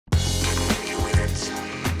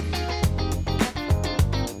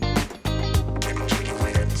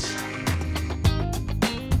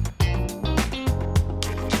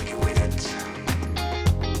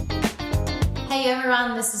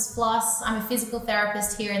everyone, this is Floss. I'm a physical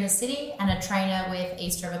therapist here in the city and a trainer with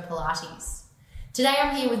East River Pilates. Today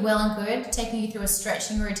I'm here with Well+Good, taking you through a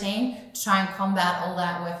stretching routine to try and combat all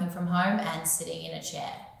that working from home and sitting in a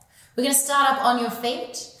chair. We're going to start up on your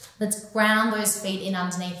feet. Let's ground those feet in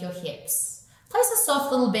underneath your hips. Place a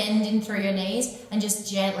soft little bend in through your knees and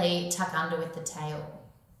just gently tuck under with the tail.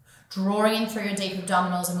 Drawing in through your deep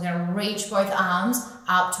abdominals, and we're going to reach both arms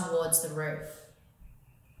up towards the roof.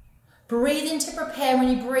 Breathe in to prepare. When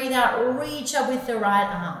you breathe out, reach up with the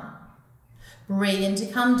right arm. Breathe in to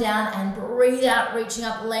come down and breathe out, reaching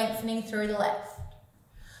up, lengthening through the left.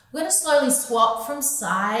 We're going to slowly swap from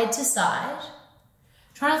side to side.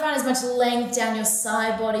 Trying to find as much length down your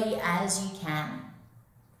side body as you can.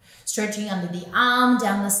 Stretching under the arm,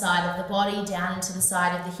 down the side of the body, down into the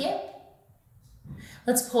side of the hip.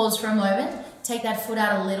 Let's pause for a moment. Take that foot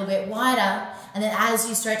out a little bit wider, and then as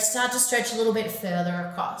you stretch, start to stretch a little bit further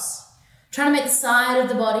across. Trying to make the side of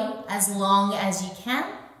the body as long as you can.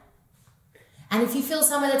 And if you feel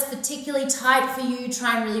somewhere that's particularly tight for you,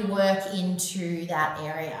 try and really work into that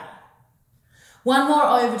area. One more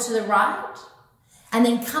over to the right, and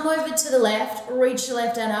then come over to the left, reach your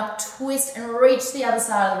left hand up, twist and reach to the other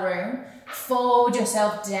side of the room. Fold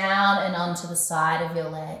yourself down and onto the side of your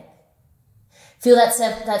leg. Feel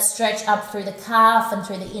that stretch up through the calf and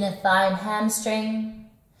through the inner thigh and hamstring.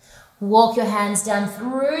 Walk your hands down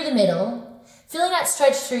through the middle, feeling that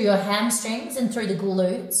stretch through your hamstrings and through the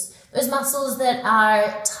glutes, those muscles that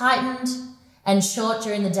are tightened and short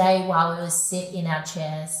during the day while we sit in our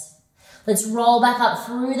chairs. Let's roll back up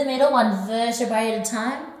through the middle, one vertebrae at a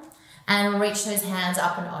time, and reach those hands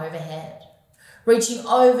up and overhead. Reaching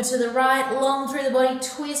over to the right, long through the body,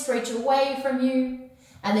 twist, reach away from you.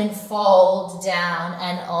 And then fold down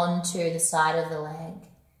and onto the side of the leg.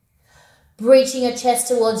 Reaching your chest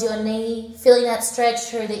towards your knee, feeling that stretch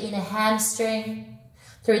through the inner hamstring,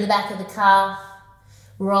 through the back of the calf.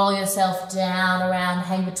 Roll yourself down around,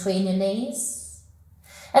 hang between your knees.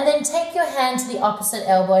 And then take your hand to the opposite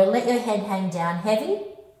elbow, let your head hang down heavy,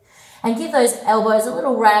 and give those elbows a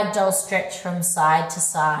little ragdoll stretch from side to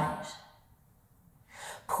side.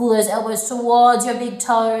 Pull those elbows towards your big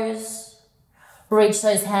toes. Reach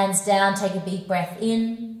those hands down, take a big breath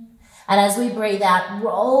in. And as we breathe out,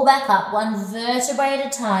 roll back up, one vertebrae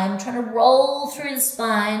at a time, trying to roll through the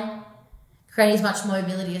spine, create as much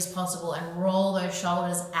mobility as possible and roll those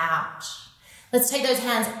shoulders out. Let's take those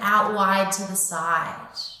hands out wide to the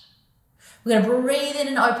side. We're going to breathe in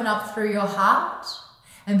and open up through your heart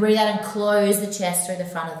and breathe out and close the chest through the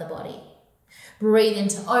front of the body. Breathe in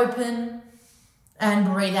to open and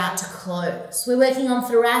breathe out to close. We're working on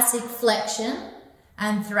thoracic flexion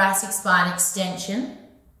and thoracic spine extension,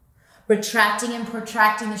 retracting and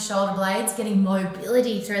protracting the shoulder blades, getting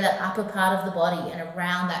mobility through that upper part of the body and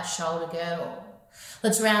around that shoulder girdle.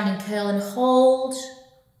 Let's round and curl and hold.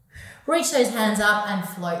 Reach those hands up and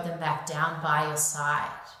float them back down by your side.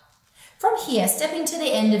 From here, stepping to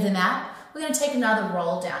the end of the mat, we're going to take another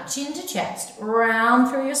roll down, chin to chest, round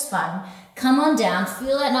through your spine. Come on down,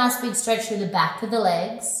 feel that nice big stretch through the back of the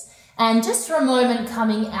legs. And just for a moment,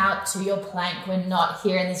 coming out to your plank. We're not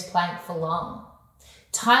here in this plank for long.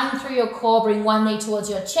 Tighten through your core, bring one knee towards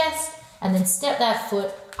your chest, and then step that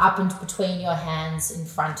foot up and between your hands in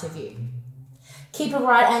front of you. Keep a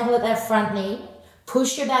right angle at that front knee.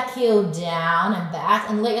 Push your back heel down and back,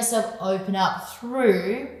 and let yourself open up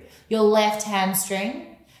through your left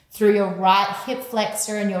hamstring, through your right hip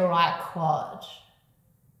flexor and your right quad.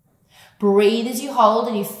 Breathe as you hold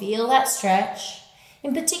and you feel that stretch.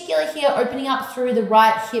 In particular here, opening up through the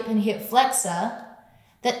right hip and hip flexor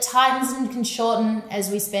that tightens and can shorten as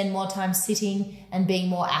we spend more time sitting and being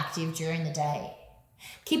more active during the day.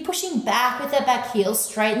 Keep pushing back with that back heel,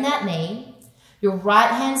 straighten that knee. Your right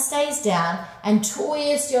hand stays down and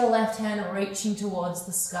twist your left hand reaching towards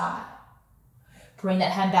the sky. Bring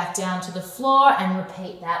that hand back down to the floor and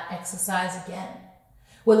repeat that exercise again.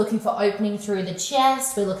 We're looking for opening through the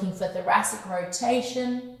chest. We're looking for thoracic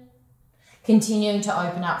rotation. Continuing to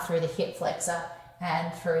open up through the hip flexor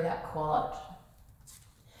and through that quad.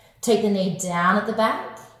 Take the knee down at the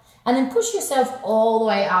back and then push yourself all the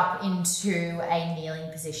way up into a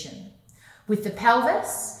kneeling position. With the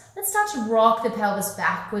pelvis, let's start to rock the pelvis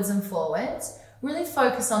backwards and forwards. Really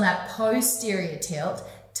focus on that posterior tilt,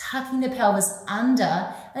 tucking the pelvis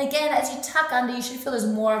under. And again, as you tuck under, you should feel there's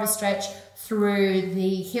more of a stretch through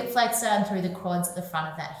the hip flexor and through the quads at the front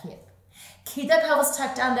of that hip. Keep that pelvis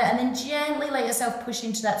tucked under and then gently let yourself push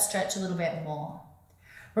into that stretch a little bit more.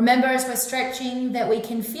 Remember, as we're stretching, that we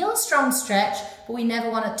can feel a strong stretch, but we never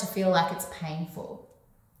want it to feel like it's painful.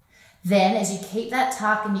 Then as you keep that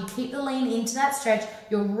tuck and you keep the lean into that stretch,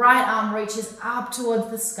 your right arm reaches up towards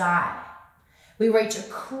the sky. We reach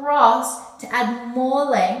across to add more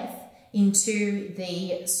length into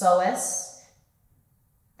the psoas,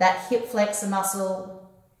 that hip flexor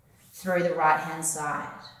muscle through the right hand side.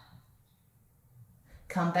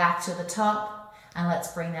 Come back to the top and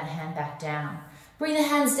let's bring that hand back down. Bring the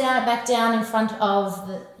hands back down in front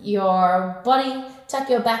of your body, tuck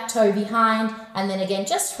your back toe behind, and then again,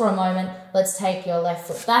 just for a moment, let's take your left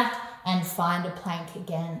foot back and find a plank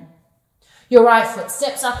again. Your right foot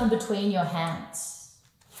steps up in between your hands.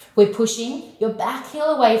 We're pushing your back heel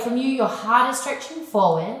away from you, your heart is stretching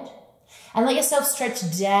forward, and let yourself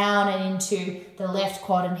stretch down and into the left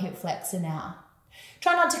quad and hip flexor now.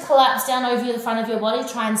 Try not to collapse down over the front of your body,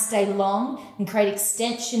 try and stay long and create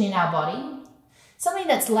extension in our body. Something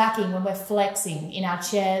that's lacking when we're flexing in our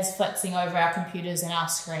chairs, flexing over our computers and our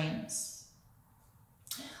screens.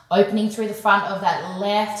 Opening through the front of that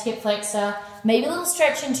left hip flexor, maybe a little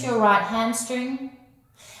stretch into your right hamstring,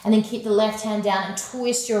 and then keep the left hand down and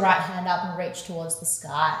twist your right hand up and reach towards the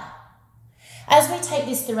sky. As we take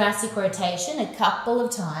this thoracic rotation a couple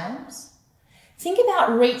of times, think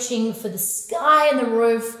about reaching for the sky and the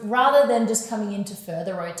roof rather than just coming into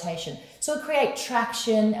further rotation. So we'll create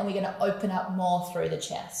traction and we're going to open up more through the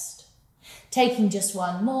chest. Taking just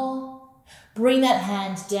one more, bring that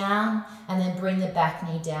hand down and then bring the back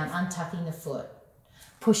knee down, untucking the foot.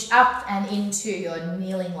 Push up and into your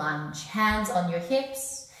kneeling lunge. Hands on your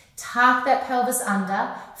hips, tuck that pelvis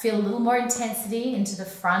under, feel a little more intensity into the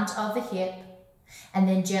front of the hip, and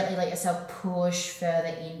then gently let yourself push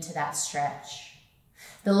further into that stretch.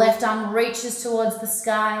 The left arm reaches towards the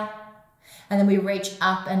sky, and then we reach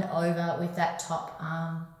up and over with that top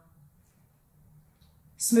arm.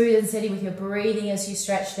 Smooth and steady with your breathing as you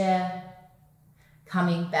stretch there,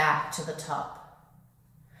 coming back to the top.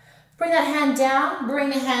 Bring that hand down, bring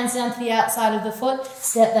the hands down to the outside of the foot,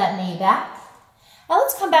 step that knee back. Now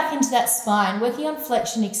let's come back into that spine, working on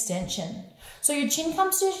flexion extension. So your chin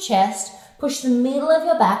comes to your chest, push the middle of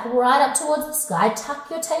your back right up towards the sky, tuck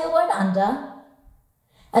your tailbone under,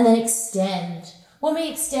 and then extend. When we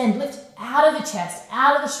extend, lift out of the chest,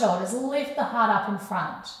 out of the shoulders, lift the heart up in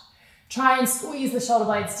front. Try and squeeze the shoulder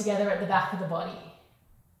blades together at the back of the body.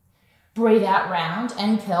 Breathe out, round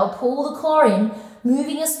and curl, pull the core in,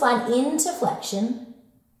 moving your spine into flexion.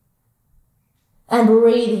 And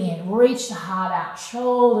breathing in, reach the heart out,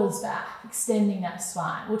 shoulders back, extending that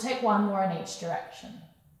spine. We'll take one more in each direction.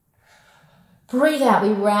 Breathe out, we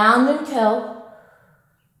round and curl.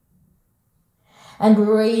 And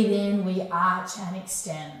breathe in, we arch and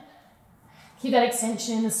extend. Keep that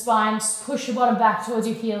extension in the spine, just push your bottom back towards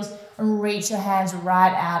your heels and reach your hands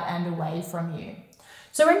right out and away from you.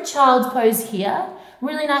 So we're in child's pose here.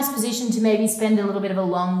 Really nice position to maybe spend a little bit of a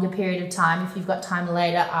longer period of time if you've got time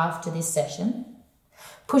later after this session.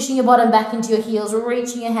 Pushing your bottom back into your heels,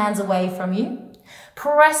 reaching your hands away from you.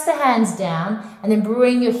 Press the hands down and then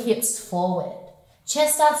bring your hips forward.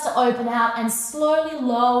 Chest starts to open out and slowly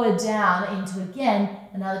lower down into, again,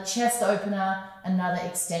 another chest opener, another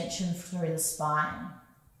extension through the spine.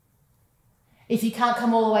 If you can't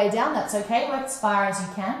come all the way down, that's okay. Work as far as you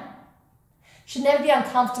can. Should never be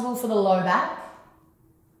uncomfortable for the low back.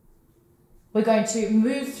 We're going to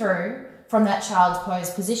move through from that child's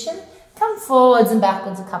pose position. Come forwards and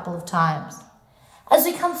backwards a couple of times. As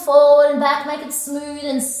we come forward and back, make it smooth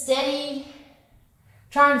and steady.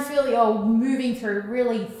 Try and feel you're moving through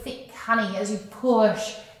really thick honey as you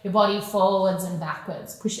push your body forwards and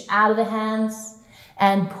backwards. Push out of the hands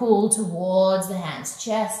and pull towards the hands.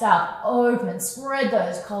 Chest up, open, spread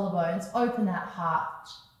those collarbones, open that heart.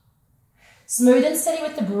 Smooth and steady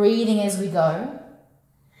with the breathing as we go.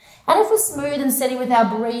 And if we're smooth and steady with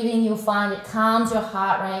our breathing, you'll find it calms your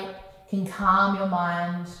heart rate, can calm your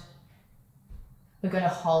mind. We're going to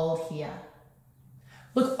hold here.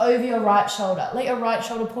 Look over your right shoulder. Let your right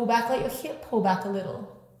shoulder pull back. Let your hip pull back a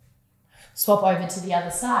little. Swap over to the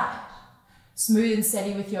other side. Smooth and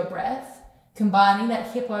steady with your breath. Combining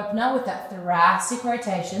that hip opener with that thoracic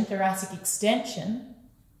rotation, thoracic extension.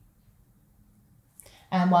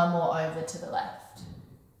 And one more over to the left.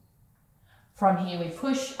 From here, we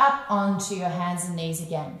push up onto your hands and knees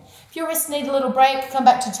again. If your wrists need a little break, come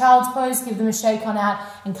back to child's pose, give them a shake on out,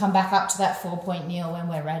 and come back up to that 4-point kneel when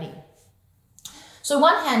we're ready. So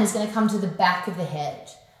one hand is going to come to the back of the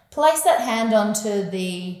head. Place that hand onto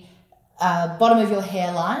the bottom of your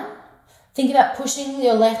hairline. Think about pushing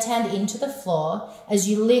your left hand into the floor as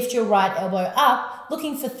you lift your right elbow up,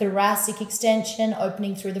 looking for thoracic extension,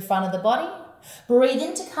 opening through the front of the body. Breathe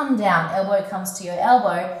in to come down, elbow comes to your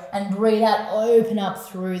elbow, and breathe out, open up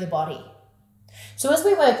through the body. So as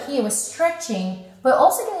we work here, we're stretching, we're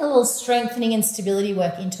also getting a little strengthening and stability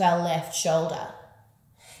work into our left shoulder.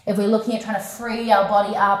 If we're looking at trying to free our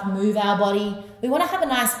body up, move our body, we want to have a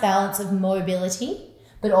nice balance of mobility,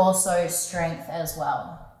 but also strength as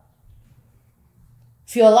well.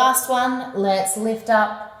 For your last one, let's lift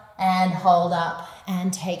up and hold up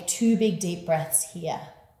and take 2 big deep breaths here.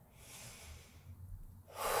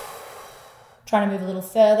 Trying to move a little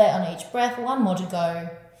further on each breath, 1 more to go.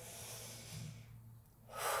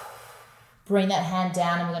 Bring that hand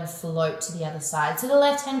down and we're going to float to the other side. So the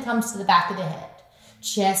left hand comes to the back of the head.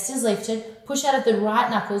 Chest is lifted. Push out of the right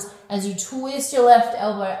knuckles as you twist your left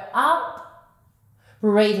elbow up.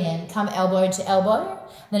 Breathe in. Come elbow to elbow.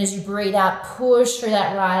 Then as you breathe out, push through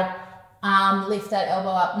that right arm. Lift that elbow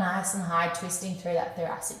up nice and high, twisting through that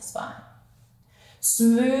thoracic spine.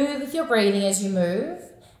 Smooth with your breathing as you move.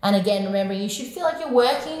 And again, remember, you should feel like you're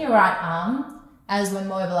working your right arm as we're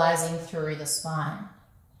mobilizing through the spine.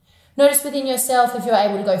 Notice within yourself if you're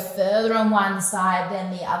able to go further on one side than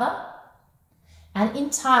the other. And in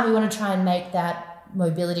time, we want to try and make that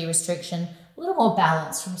mobility restriction a little more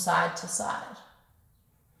balanced from side to side.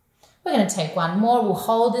 We're going to take 1 more. We'll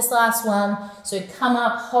hold this last one. So come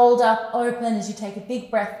up, hold up, open as you take a big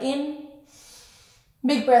breath in,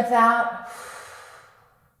 big breath out.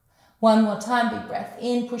 1 more time, big breath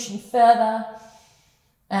in, pushing further.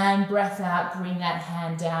 And breath out, bring that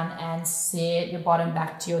hand down and sit your bottom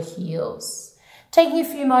back to your heels. Taking a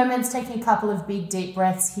few moments, taking a couple of big deep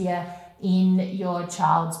breaths here in your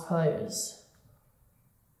child's pose.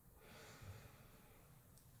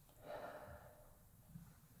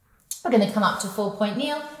 We're going to come up to 4-point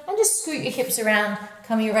kneel and just scoot your hips around,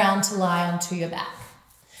 coming around to lie onto your back.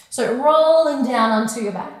 So rolling down onto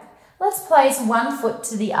your back. Let's place 1 foot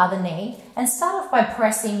to the other knee and start off by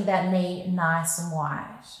pressing that knee nice and wide.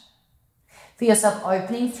 Feel yourself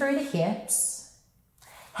opening through the hips.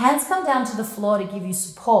 Hands come down to the floor to give you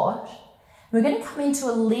support. We're going to come into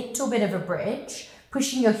a little bit of a bridge,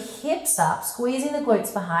 pushing your hips up, squeezing the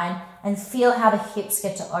glutes behind, and feel how the hips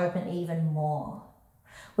get to open even more.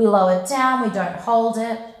 We lower it down, we don't hold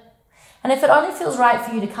it. And if it only feels right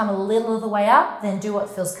for you to come a little of the way up, then do what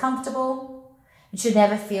feels comfortable. It should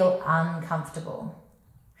never feel uncomfortable.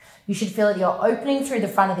 You should feel that you're opening through the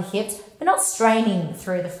front of the hips, but not straining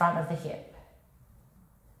through the front of the hip.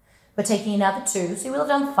 We're taking another 2, so we'll have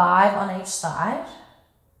done 5 on each side.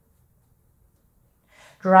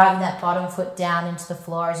 Driving that bottom foot down into the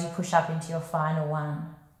floor as you push up into your final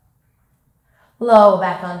 1. Lower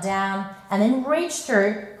back on down, and then reach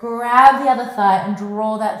through, grab the other thigh and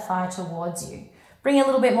draw that thigh towards you. Bring a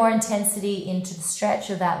little bit more intensity into the stretch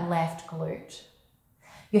of that left glute.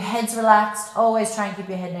 Your head's relaxed. Always try and keep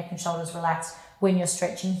your head, neck and shoulders relaxed when you're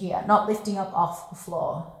stretching here, not lifting up off the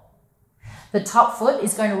floor. The top foot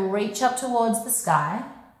is going to reach up towards the sky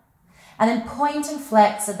and then point and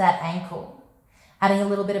flex at that ankle, adding a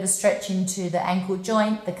little bit of a stretch into the ankle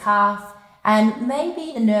joint, the calf, and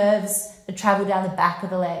maybe the nerves that travel down the back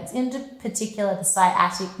of the legs, in particular the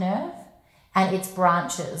sciatic nerve and its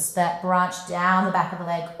branches that branch down the back of the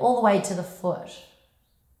leg all the way to the foot.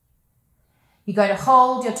 You're going to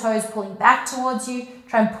hold your toes pulling back towards you.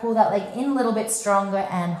 Try and pull that leg in a little bit stronger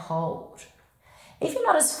and hold. If you're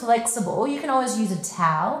not as flexible, you can always use a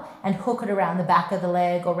towel and hook it around the back of the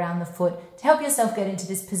leg or around the foot to help yourself get into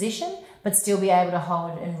this position, but still be able to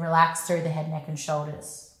hold and relax through the head, neck and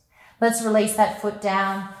shoulders. Let's release that foot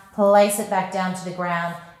down, place it back down to the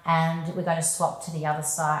ground, and we're going to swap to the other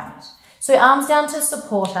side. So arms down to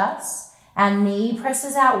support us, and knee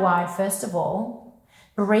presses out wide first of all.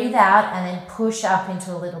 Breathe out and then push up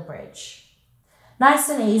into a little bridge. Nice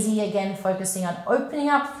and easy, again, focusing on opening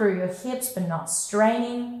up through your hips but not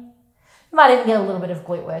straining. You might even get a little bit of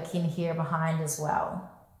glute work in here behind as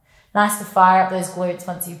well. Nice to fire up those glutes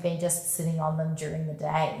once you've been just sitting on them during the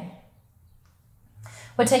day.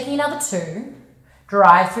 We're taking another 2.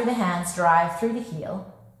 Drive through the hands, drive through the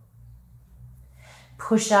heel.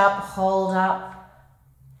 Push up, hold up,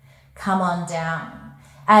 come on down.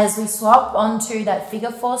 As we swap onto that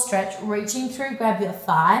figure 4 stretch, reaching through, grab your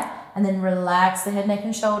thigh, and then relax the head, neck,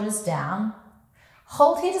 and shoulders down.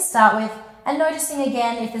 Hold here to start with, and noticing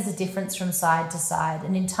again if there's a difference from side to side.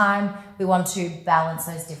 And in time, we want to balance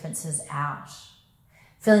those differences out.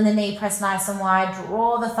 Feeling the knee press nice and wide,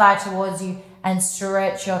 draw the thigh towards you, and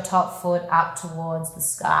stretch your top foot up towards the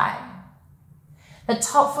sky. The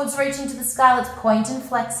top foot's reaching to the sky. Let's point and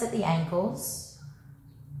flex at the ankles.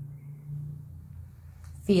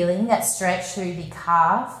 Feeling that stretch through the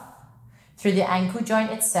calf, through the ankle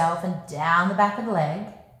joint itself and down the back of the leg.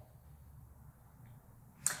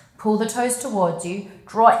 Pull the toes towards you.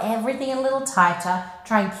 Draw everything a little tighter.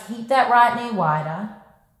 Try and keep that right knee wider.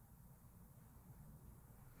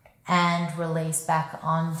 And release back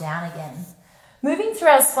on down again. Moving through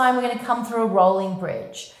our spine, we're going to come through a rolling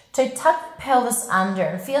bridge. So tuck the pelvis under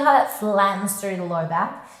and feel how that flattens through the low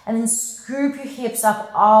back. And then scoop your hips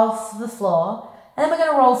up off the floor. And then we're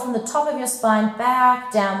going to roll from the top of your spine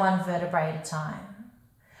back down one vertebrae at a time.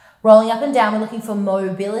 Rolling up and down, we're looking for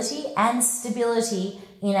mobility and stability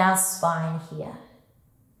in our spine here.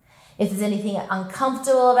 If there's anything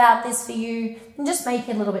uncomfortable about this for you, then just make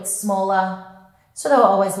it a little bit smaller so that we're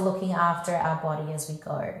always looking after our body as we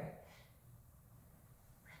go.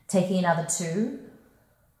 Taking another 2.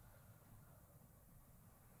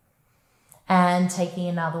 And taking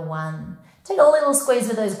another 1. Take a little squeeze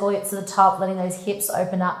with those glutes to the top, letting those hips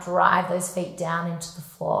open up, drive those feet down into the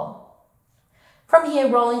floor. From here,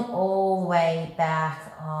 rolling all the way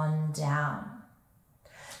back on down.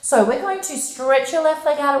 So we're going to stretch your left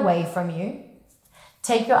leg out away from you.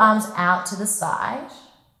 Take your arms out to the side.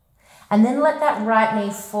 And then let that right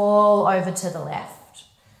knee fall over to the left.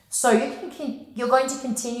 So you're going to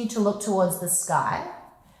continue to look towards the sky.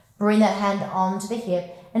 Bring that hand onto the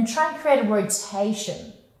hip and try and create a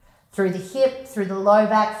rotation through the hip, through the low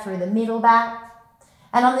back, through the middle back.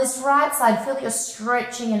 And on this right side, feel that you're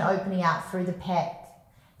stretching and opening out through the pec,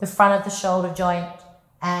 the front of the shoulder joint,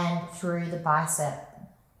 and through the bicep.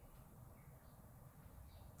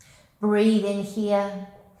 Breathe in here.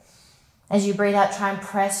 As you breathe out, try and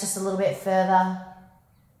press just a little bit further.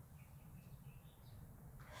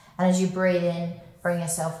 And as you breathe in, bring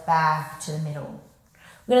yourself back to the middle.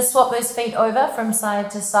 We're going to swap those feet over from side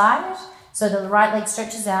to side. So the right leg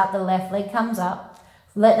stretches out, the left leg comes up.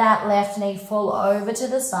 Let that left knee fall over to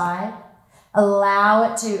the side.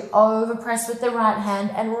 Allow it to overpress with the right hand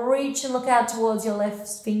and reach and look out towards your left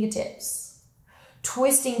fingertips.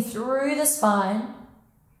 Twisting through the spine.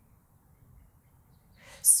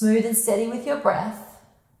 Smooth and steady with your breath.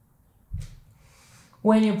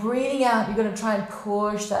 When you're breathing out, you're going to try and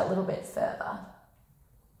push that little bit further.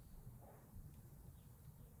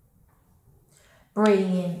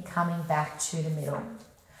 Breathing in, coming back to the middle.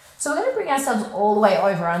 So we're going to bring ourselves all the way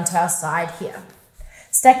over onto our side here.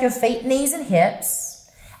 Stack your feet, knees and hips.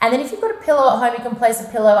 And then if you've got a pillow at home, you can place a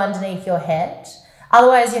pillow underneath your head.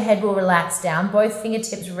 Otherwise, your head will relax down, both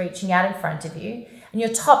fingertips reaching out in front of you. And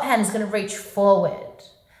your top hand is going to reach forward,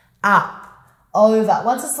 up, over.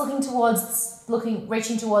 Once it's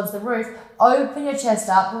reaching towards the roof, open your chest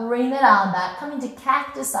up, bring that arm back, come into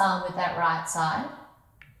cactus arm with that right side.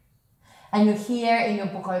 And you're here in your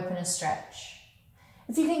book opener stretch.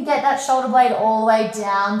 If you can get that shoulder blade all the way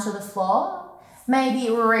down to the floor, maybe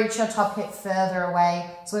reach your top hip further away.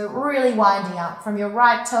 So we're really winding up from your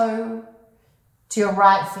right toe to your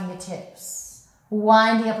right fingertips.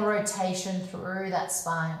 Winding up a rotation through that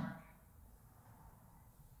spine.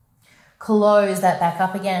 Close that back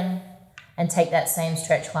up again and take that same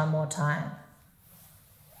stretch one more time.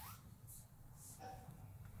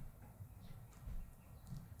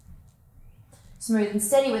 Smooth and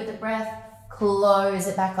steady with the breath. Close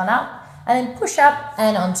it back on up and then push up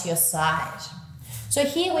and onto your side. So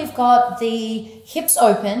here we've got the hips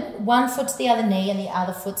open, one foot to the other knee and the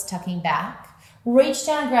other foot's tucking back. Reach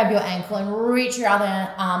down, grab your ankle and reach your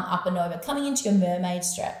other arm up and over, coming into your mermaid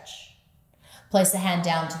stretch. Place the hand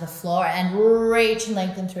down to the floor and reach and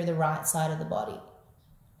lengthen through the right side of the body.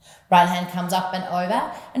 Right hand comes up and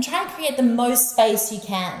over and try and create the most space you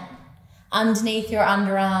can underneath your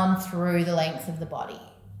underarm through the length of the body.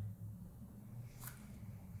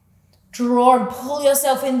 Draw and pull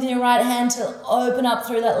yourself into your right hand to open up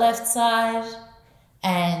through that left side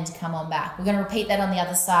and come on back. We're going to repeat that on the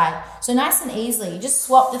other side. So nice and easily, just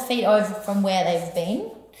swap the feet over from where they've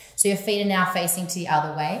been. So your feet are now facing to the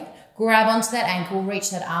other way. Grab onto that ankle,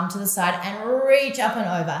 reach that arm to the side and reach up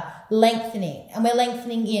and over, lengthening. And we're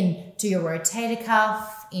lengthening in to your rotator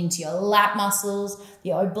cuff, into your lat muscles, the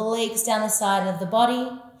obliques down the side of the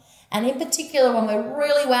body. And in particular, when we're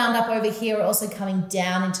really wound up over here, we're also coming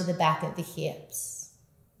down into the back of the hips.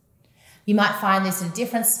 You might find this in a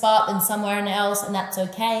different spot than somewhere else, and that's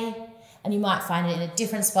okay. And you might find it in a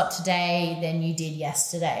different spot today than you did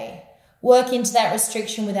yesterday. Work into that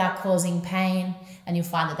restriction without causing pain, and you'll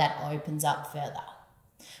find that that opens up further.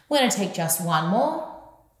 We're going to take just one more.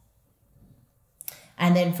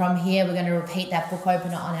 And then from here, we're going to repeat that book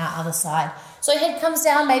opener on our other side. So head comes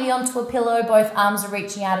down, maybe onto a pillow. Both arms are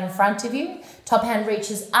reaching out in front of you. Top hand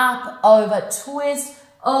reaches up, over, twist,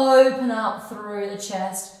 open up through the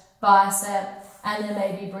chest, bicep, and then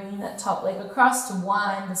maybe bringing that top leg across to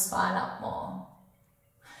wind the spine up more.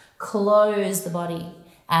 Close the body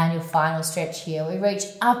And your final stretch here. We reach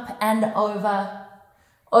up and over,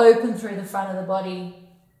 open through the front of the body.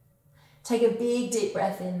 Take a big deep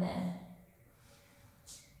breath in there.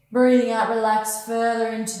 Breathing out, relax further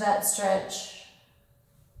into that stretch.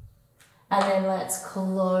 And then let's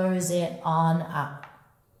close it on up.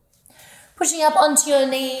 Pushing up onto your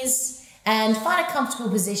knees and find a comfortable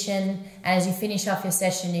position. And as you finish off your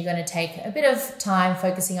session, you're going to take a bit of time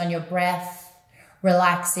focusing on your breath,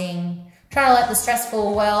 relaxing, trying to let the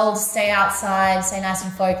stressful world stay outside, stay nice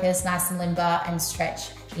and focused, nice and limber, and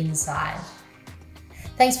stretch inside.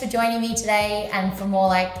 Thanks for joining me today, and for more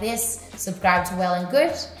like this, subscribe to Well and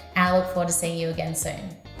Good, and I look forward to seeing you again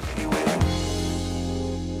soon.